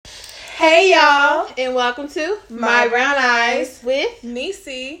Hey y'all, and welcome to My Brown Eyes with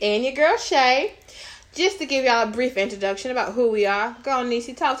Niecy and your girl Shay. Just to give y'all a brief introduction about who we are, go on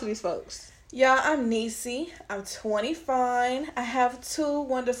Niecy, talk to these folks. Y'all, I'm Niecy. I'm 25. I have two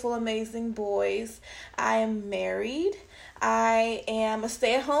wonderful, amazing boys. I am married. I am a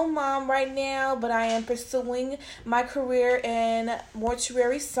stay-at-home mom right now, but I am pursuing my career in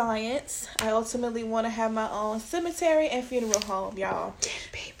mortuary science. I ultimately want to have my own cemetery and funeral home, y'all. Dead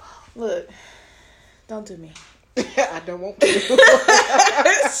people. Look, don't do me. I don't want to.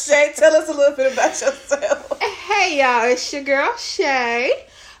 Shay, tell us a little bit about yourself. Hey y'all, it's your girl Shay.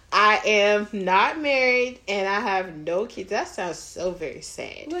 I am not married and I have no kids. That sounds so very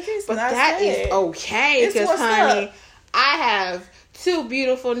sad. Look, it's but not that sad. is okay It's because, what's honey, up. I have two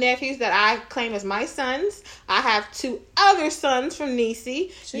beautiful nephews that I claim as my sons. I have two other sons from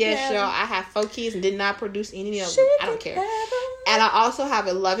Niecy. Yes, y'all, I have 4 kids and did not produce any of them. I don't care. And I also have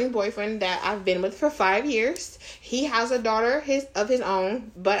a loving boyfriend that I've been with for 5 years. He has a daughter of his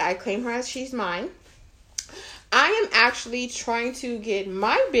own, but I claim her as she's mine. I am actually trying to get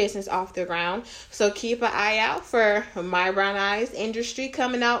my business off the ground, so keep an eye out for My Brown Eyes industry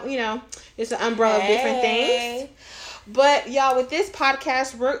coming out. You know, it's an umbrella of different things. But y'all, with this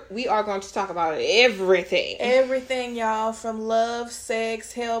podcast, we are going to talk about everything. Everything, y'all, from love,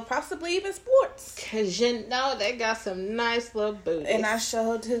 sex, hell, possibly even sports. Because you know they got some nice little booties. And I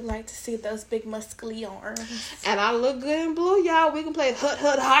sure do like to see those big muscly arms. And I look good in blue, y'all. We can play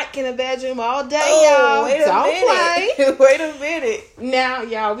hut hike in the bedroom all day, y'all. Wait a minute. Wait a minute. Now,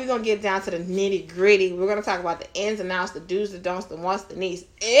 y'all, we're going to get down to the nitty gritty. We're going to talk about the ins and outs, the do's, the don'ts, the wants, the needs,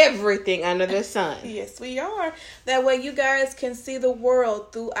 everything under the sun. Yes, we are. That way you guys can see the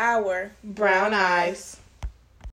world through our brown eyes.